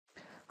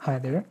Hi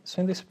there.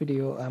 So in this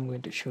video, I'm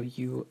going to show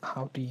you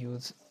how to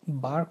use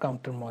bar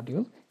counter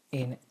module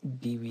in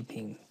Divi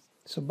theme.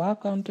 So bar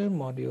counter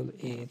module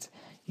is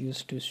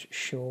used to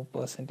show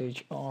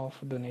percentage of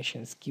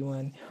donations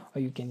given,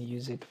 or you can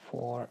use it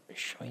for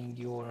showing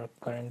your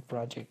current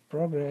project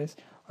progress,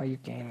 or you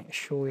can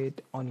show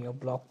it on your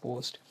blog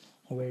post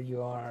where you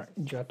are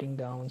jotting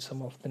down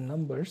some of the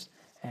numbers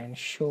and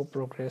show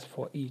progress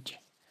for each.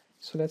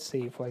 So let's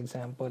say, for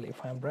example,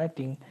 if I'm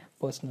writing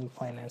personal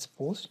finance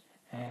post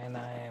and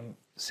I am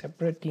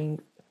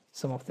separating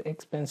some of the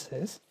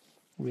expenses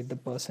with the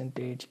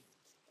percentage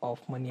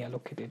of money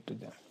allocated to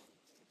them.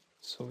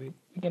 So we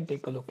can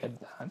take a look at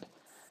that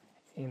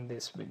in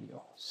this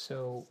video.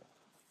 So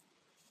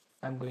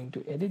I'm going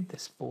to edit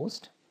this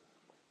post,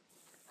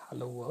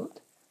 hello world,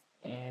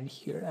 and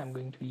here I'm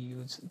going to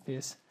use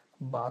this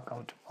bar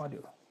counter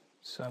module.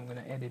 So I'm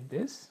going to edit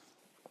this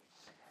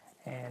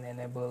and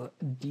enable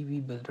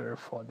Divi builder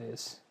for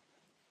this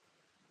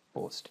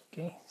post.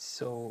 Okay,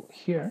 so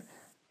here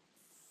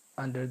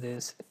under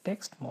this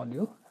text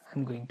module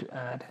I'm going to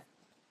add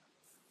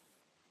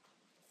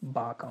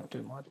bar counter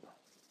module.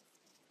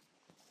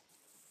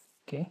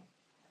 Okay,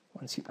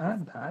 once you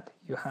add that,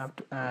 you have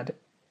to add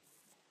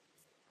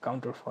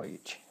counter for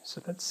each.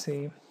 So let's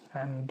say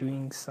I'm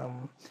doing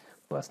some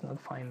personal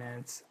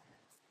finance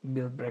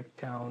bill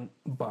breakdown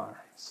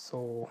bar.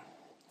 So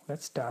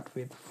let's start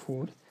with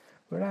food,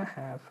 where I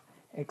have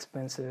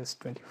expenses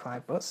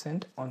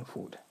 25% on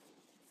food.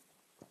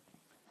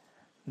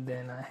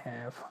 Then I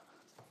have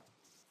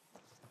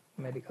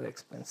medical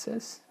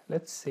expenses,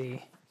 let's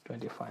say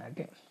 25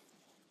 again.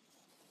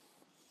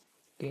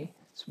 Okay,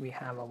 so we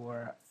have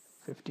our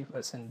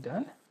 50%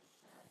 done.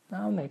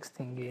 Now next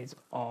thing is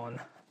on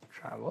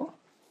travel,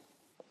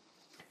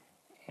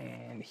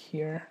 and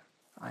here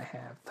I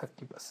have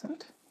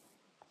 30%,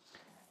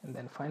 and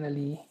then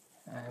finally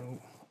I'm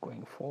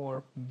going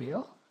for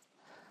bill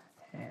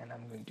and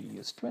I'm going to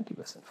use 20%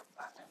 for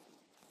that.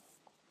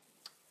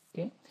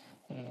 Okay,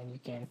 and you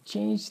can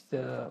change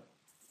the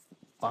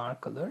bar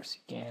colors.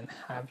 You can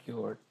have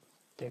your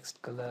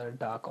text color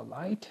dark or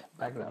light,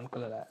 background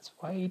color as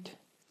white,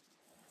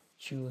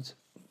 choose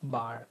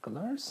bar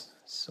colors.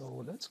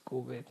 So let's go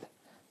with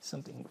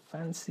something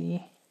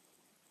fancy.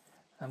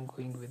 I'm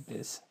going with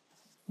this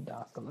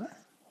dark color.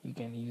 You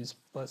can use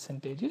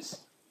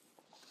percentages,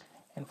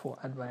 and for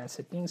advanced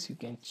settings you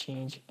can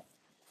change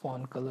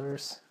font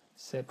colors,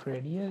 set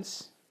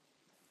radius,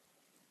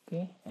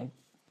 okay, and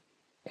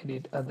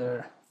edit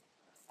other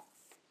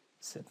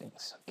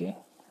settings. Okay,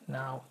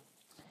 now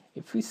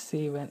if we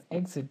save and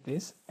exit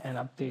this and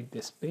update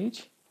this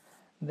page,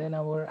 then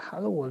our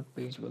hello world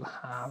page will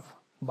have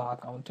bar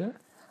counter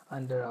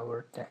under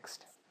our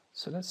text.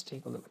 So let's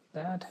take a look at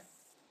that.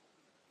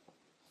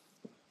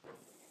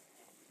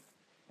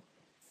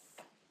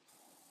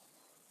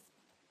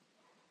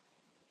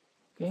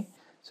 Okay,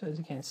 so as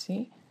you can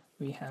see,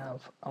 we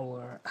have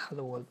our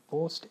hello world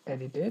post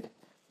edited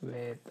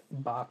with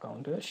bar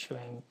counter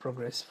showing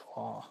progress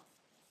for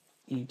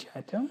each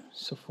item.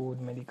 So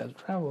food, medical,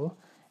 travel,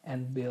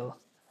 and bill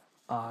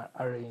are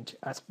arranged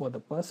as per the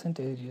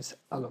percentages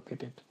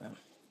allocated to them.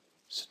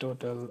 So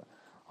total,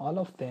 all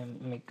of them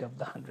make up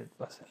the 100%.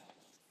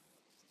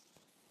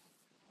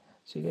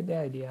 So you get the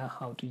idea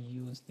how to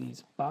use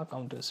these bar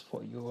counters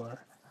for your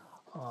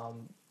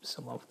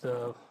some of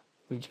the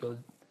visual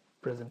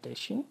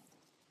presentation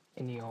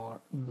in your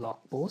blog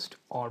post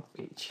or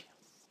page.